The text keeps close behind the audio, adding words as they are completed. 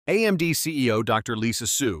AMD CEO Dr. Lisa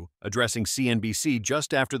Su addressing CNBC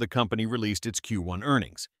just after the company released its Q1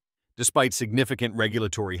 earnings. Despite significant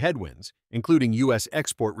regulatory headwinds, including U.S.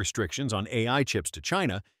 export restrictions on AI chips to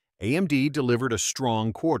China, AMD delivered a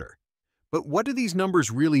strong quarter. But what do these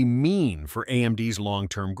numbers really mean for AMD's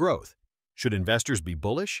long-term growth? Should investors be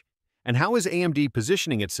bullish? And how is AMD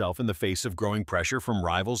positioning itself in the face of growing pressure from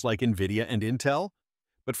rivals like Nvidia and Intel?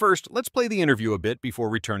 But first, let's play the interview a bit before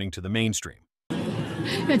returning to the mainstream.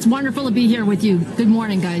 It's wonderful to be here with you. Good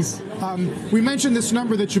morning, guys. We mentioned this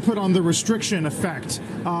number that you put on the restriction effect.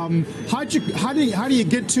 How do you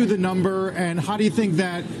get to the number, and how do you think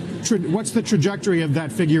that, what's the trajectory of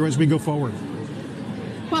that figure as we go forward?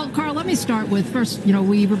 Well, Carl, let me start with first,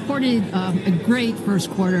 we reported a great first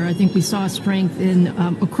quarter. I think we saw strength in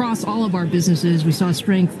across all of our businesses. We saw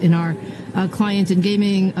strength in our client and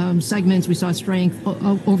gaming segments. We saw strength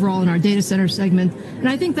overall in our data center segment. And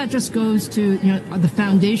I think that just goes to, the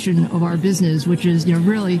foundation of our business, which is,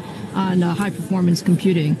 really on high performance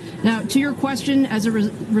computing. Now, to your question, as it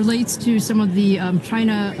relates to some of the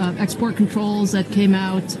China export controls that came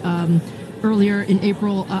out earlier in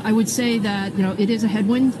April, I would say that, it is a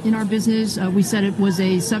headwind in our business. We said it was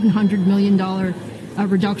a $700 million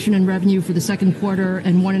reduction in revenue for the second quarter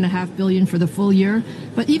and $1.5 billion for the full year.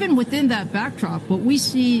 But even within that backdrop, what we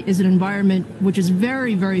see is an environment which is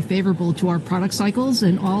very, very favorable to our product cycles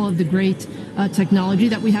and all of the great technology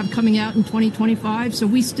that we have coming out in 2025. So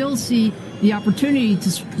we still see the opportunity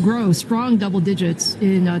to grow strong double digits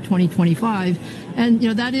in 2025. And,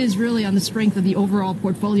 that is really on the strength of the overall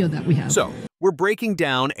portfolio that we have. So, we're breaking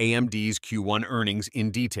down AMD's Q1 earnings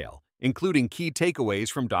in detail, including key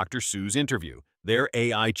takeaways from Dr. Su's interview, their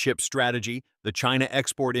AI chip strategy, the China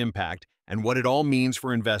export impact, and what it all means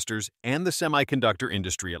for investors and the semiconductor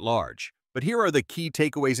industry at large. But here are the key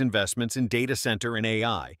takeaways: investments in data center and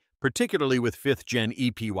AI, particularly with 5th-gen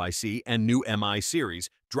EPYC and new MI series,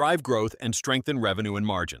 drive growth and strengthen revenue and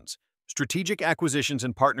margins. Strategic acquisitions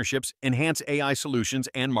and partnerships enhance AI solutions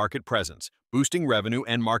and market presence, boosting revenue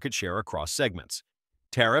and market share across segments.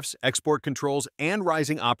 Tariffs, export controls, and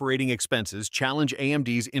rising operating expenses challenge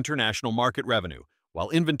AMD's international market revenue, while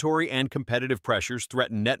inventory and competitive pressures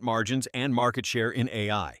threaten net margins and market share in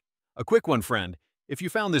AI. A quick one, friend. If you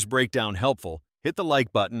found this breakdown helpful, hit the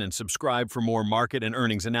like button and subscribe for more market and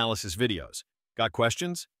earnings analysis videos. Got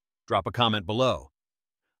questions? Drop a comment below.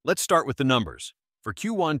 Let's start with the numbers. For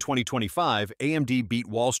Q1 2025, AMD beat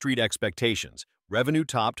Wall Street expectations. Revenue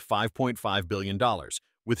topped $5.5 billion,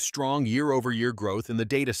 with strong year-over-year growth in the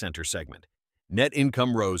data center segment. Net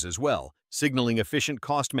income rose as well, signaling efficient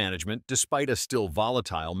cost management despite a still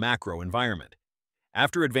volatile macro environment.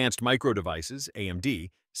 After Advanced Micro Devices,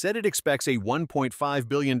 AMD, said it expects a $1.5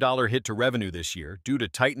 billion hit to revenue this year due to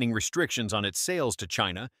tightening restrictions on its sales to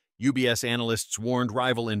China. UBS analysts warned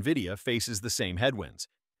rival Nvidia faces the same headwinds.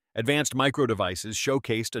 Advanced Micro Devices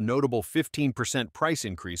showcased a notable 15% price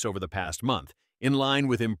increase over the past month, in line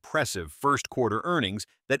with impressive first-quarter earnings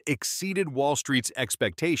that exceeded Wall Street's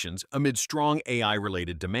expectations amid strong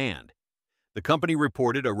AI-related demand. The company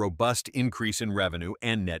reported a robust increase in revenue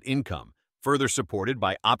and net income, further supported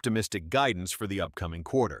by optimistic guidance for the upcoming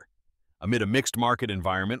quarter. Amid a mixed market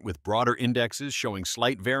environment with broader indexes showing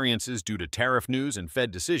slight variances due to tariff news and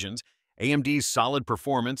Fed decisions, AMD's solid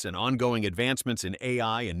performance and ongoing advancements in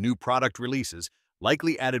AI and new product releases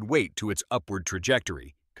likely added weight to its upward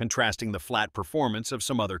trajectory, contrasting the flat performance of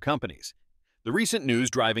some other companies. The recent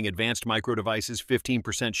news driving Advanced Micro Devices'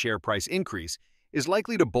 15% share price increase is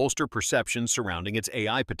likely to bolster perceptions surrounding its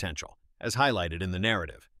AI potential, as highlighted in the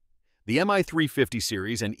narrative. The MI350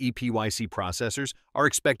 series and EPYC processors are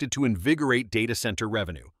expected to invigorate data center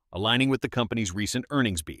revenue, aligning with the company's recent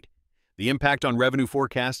earnings beat. The impact on revenue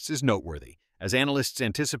forecasts is noteworthy, as analysts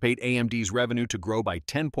anticipate AMD's revenue to grow by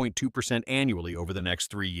 10.2% annually over the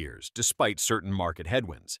next 3 years, despite certain market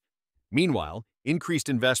headwinds. Meanwhile, increased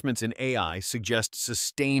investments in AI suggest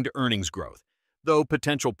sustained earnings growth, though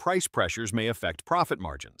potential price pressures may affect profit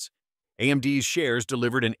margins. AMD's shares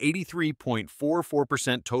delivered an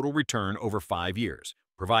 83.44% total return over 5 years,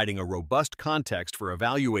 providing a robust context for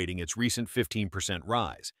evaluating its recent 15%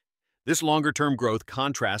 rise. This longer-term growth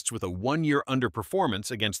contrasts with a one-year underperformance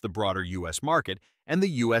against the broader U.S. market and the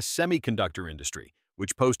U.S. semiconductor industry,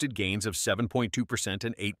 which posted gains of 7.2%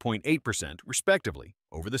 and 8.8%, respectively,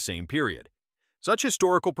 over the same period. Such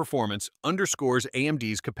historical performance underscores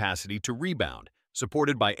AMD's capacity to rebound,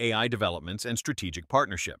 supported by AI developments and strategic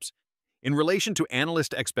partnerships. In relation to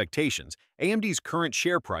analyst expectations, AMD's current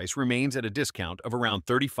share price remains at a discount of around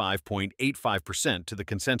 35.85% to the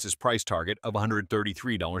consensus price target of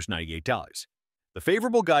 $133.98. The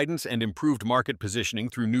favorable guidance and improved market positioning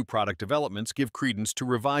through new product developments give credence to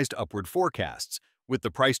revised upward forecasts, with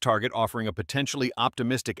the price target offering a potentially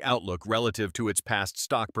optimistic outlook relative to its past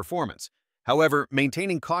stock performance. However,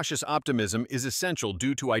 maintaining cautious optimism is essential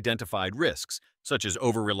due to identified risks, such as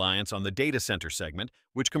over-reliance on the data center segment,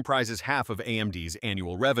 which comprises half of AMD's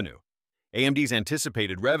annual revenue. AMD's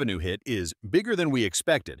anticipated revenue hit is bigger than we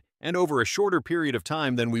expected and over a shorter period of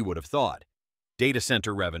time than we would have thought. Data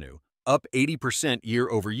center revenue, up 80% year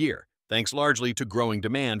over year, thanks largely to growing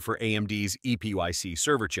demand for AMD's EPYC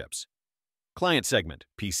server chips. Client segment,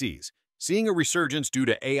 PCs, seeing a resurgence due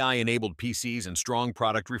to AI-enabled PCs and strong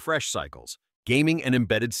product refresh cycles. Gaming and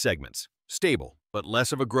embedded segments, stable, but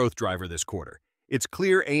less of a growth driver this quarter. It's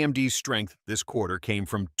clear AMD's strength this quarter came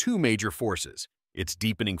from two major forces: its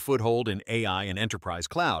deepening foothold in AI and enterprise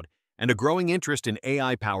cloud, and a growing interest in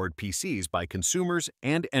AI-powered PCs by consumers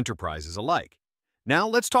and enterprises alike. Now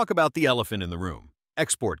let's talk about the elephant in the room: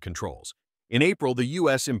 export controls. In April, the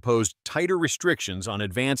U.S. imposed tighter restrictions on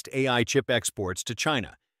advanced AI chip exports to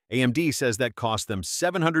China. AMD says that cost them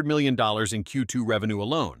 $700 million in Q2 revenue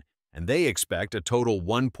alone, and they expect a total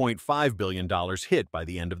 $1.5 billion hit by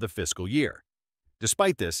the end of the fiscal year.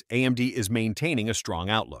 Despite this, AMD is maintaining a strong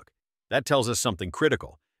outlook. That tells us something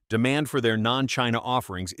critical. Demand for their non-China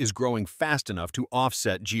offerings is growing fast enough to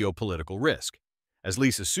offset geopolitical risk. As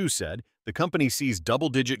Lisa Su said, the company sees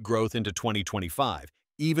double-digit growth into 2025,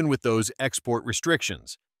 even with those export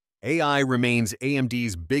restrictions. AI remains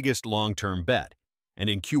AMD's biggest long-term bet,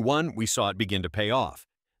 and in Q1 we saw it begin to pay off.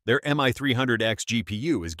 Their MI300X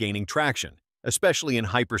GPU is gaining traction, especially in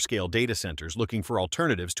hyperscale data centers looking for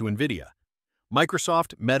alternatives to Nvidia.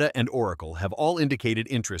 Microsoft, Meta, and Oracle have all indicated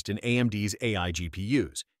interest in AMD's AI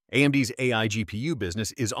GPUs. AMD's AI GPU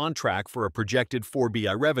business is on track for a projected $4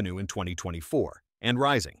 billion revenue in 2024, and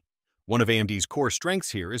rising. One of AMD's core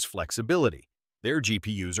strengths here is flexibility. Their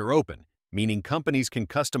GPUs are open, meaning companies can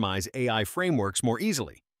customize AI frameworks more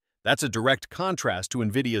easily. That's a direct contrast to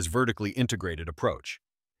Nvidia's vertically integrated approach.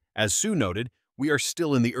 As Sue noted, we are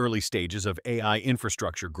still in the early stages of AI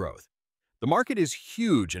infrastructure growth. The market is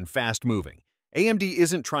huge and fast-moving. AMD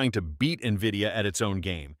isn't trying to beat Nvidia at its own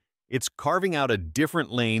game. It's carving out a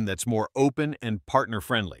different lane that's more open and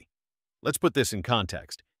partner-friendly. Let's put this in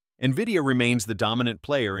context. Nvidia remains the dominant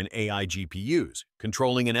player in AI GPUs,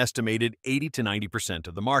 controlling an estimated 80 to 90%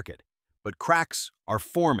 of the market. But cracks are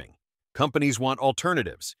forming. Companies want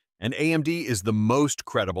alternatives, and AMD is the most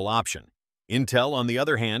credible option. Intel, on the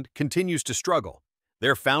other hand, continues to struggle.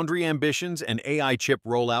 Their foundry ambitions and AI chip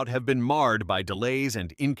rollout have been marred by delays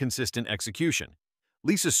and inconsistent execution.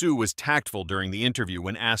 Lisa Su was tactful during the interview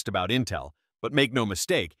when asked about Intel, but make no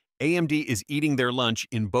mistake, AMD is eating their lunch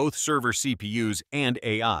in both server CPUs and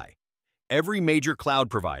AI. Every major cloud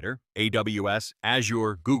provider, AWS,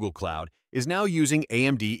 Azure, Google Cloud, is now using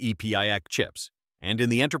AMD EPYC chips. And in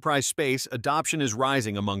the enterprise space, adoption is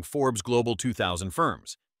rising among Forbes Global 2000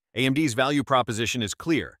 firms. AMD's value proposition is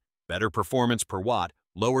clear: better performance per watt,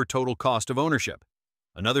 lower total cost of ownership.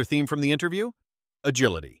 Another theme from the interview?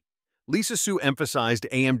 Agility. Lisa Su emphasized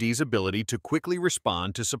AMD's ability to quickly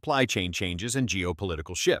respond to supply chain changes and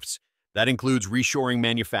geopolitical shifts. That includes reshoring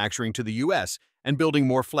manufacturing to the U.S. and building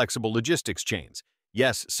more flexible logistics chains.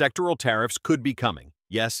 Yes, sectoral tariffs could be coming.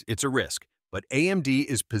 Yes, it's a risk. But AMD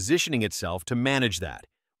is positioning itself to manage that,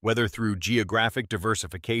 whether through geographic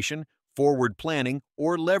diversification, forward planning,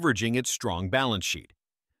 or leveraging its strong balance sheet.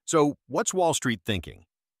 So, what's Wall Street thinking?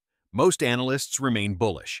 Most analysts remain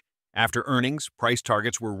bullish. After earnings, price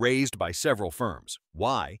targets were raised by several firms.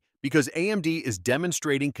 Why? Because AMD is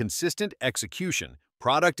demonstrating consistent execution,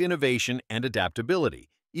 product innovation, and adaptability,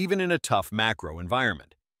 even in a tough macro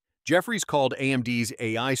environment. Jefferies called AMD's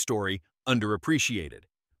AI story underappreciated.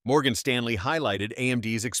 Morgan Stanley highlighted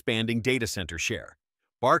AMD's expanding data center share.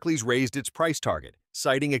 Barclays raised its price target,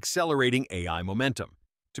 citing accelerating AI momentum.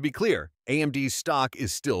 To be clear, AMD's stock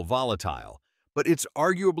is still volatile, but it's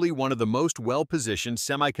arguably one of the most well-positioned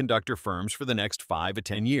semiconductor firms for the next 5 to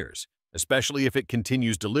 10 years, especially if it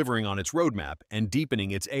continues delivering on its roadmap and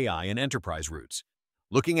deepening its AI and enterprise roots.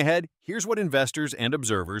 Looking ahead, here's what investors and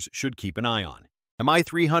observers should keep an eye on.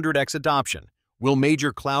 MI300X adoption. Will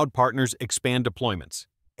major cloud partners expand deployments?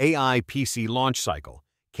 AI PC launch cycle.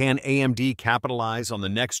 Can AMD capitalize on the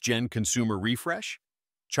next-gen consumer refresh?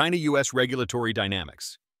 China-US regulatory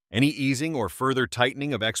dynamics. Any easing or further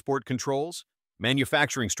tightening of export controls?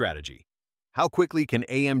 Manufacturing strategy. How quickly can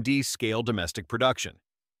AMD scale domestic production?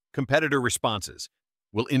 Competitor responses.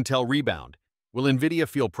 Will Intel rebound? Will Nvidia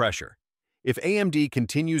feel pressure? If AMD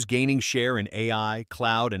continues gaining share in AI,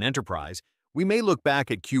 cloud, and enterprise, we may look back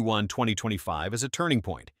at Q1 2025 as a turning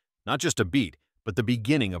point, not just a beat, but the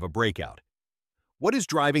beginning of a breakout. What is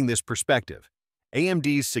driving this perspective?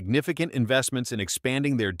 AMD's significant investments in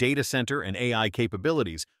expanding their data center and AI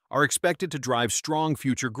capabilities are expected to drive strong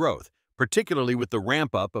future growth, particularly with the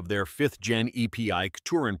ramp-up of their 5th-gen EPI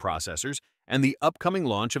Turin processors and the upcoming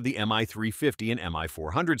launch of the MI350 and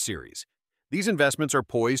MI400 series. These investments are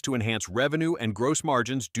poised to enhance revenue and gross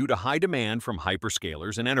margins due to high demand from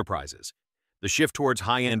hyperscalers and enterprises. The shift towards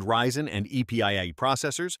high-end Ryzen and EPI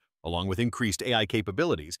processors, along with increased AI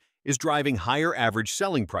capabilities, is driving higher average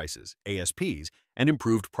selling prices, ASPs, and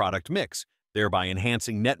improved product mix, thereby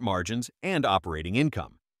enhancing net margins and operating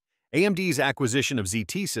income. AMD's acquisition of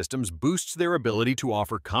ZT Systems boosts their ability to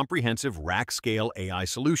offer comprehensive rack-scale AI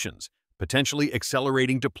solutions, potentially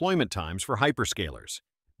accelerating deployment times for hyperscalers.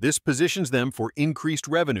 This positions them for increased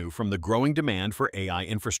revenue from the growing demand for AI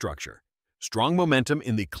infrastructure. Strong momentum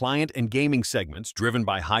in the client and gaming segments, driven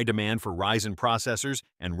by high demand for Ryzen processors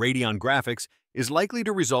and Radeon graphics, is likely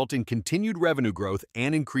to result in continued revenue growth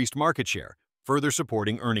and increased market share, further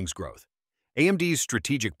supporting earnings growth. AMD's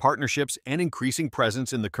strategic partnerships and increasing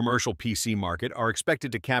presence in the commercial PC market are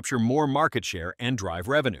expected to capture more market share and drive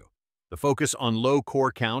revenue. The focus on low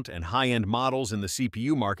core count and high-end models in the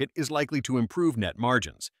CPU market is likely to improve net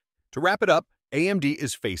margins. To wrap it up, AMD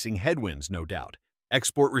is facing headwinds, no doubt.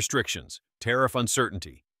 Export restrictions, tariff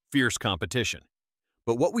uncertainty, fierce competition.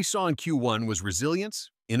 But what we saw in Q1 was resilience,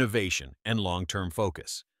 innovation, and long-term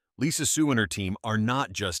focus. Lisa Su and her team are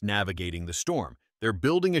not just navigating the storm, they're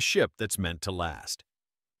building a ship that's meant to last.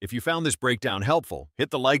 If you found this breakdown helpful, hit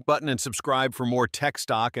the like button and subscribe for more tech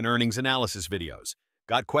stock and earnings analysis videos.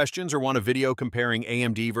 Got questions or want a video comparing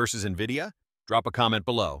AMD versus Nvidia? Drop a comment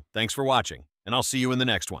below. Thanks for watching, and I'll see you in the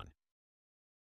next one.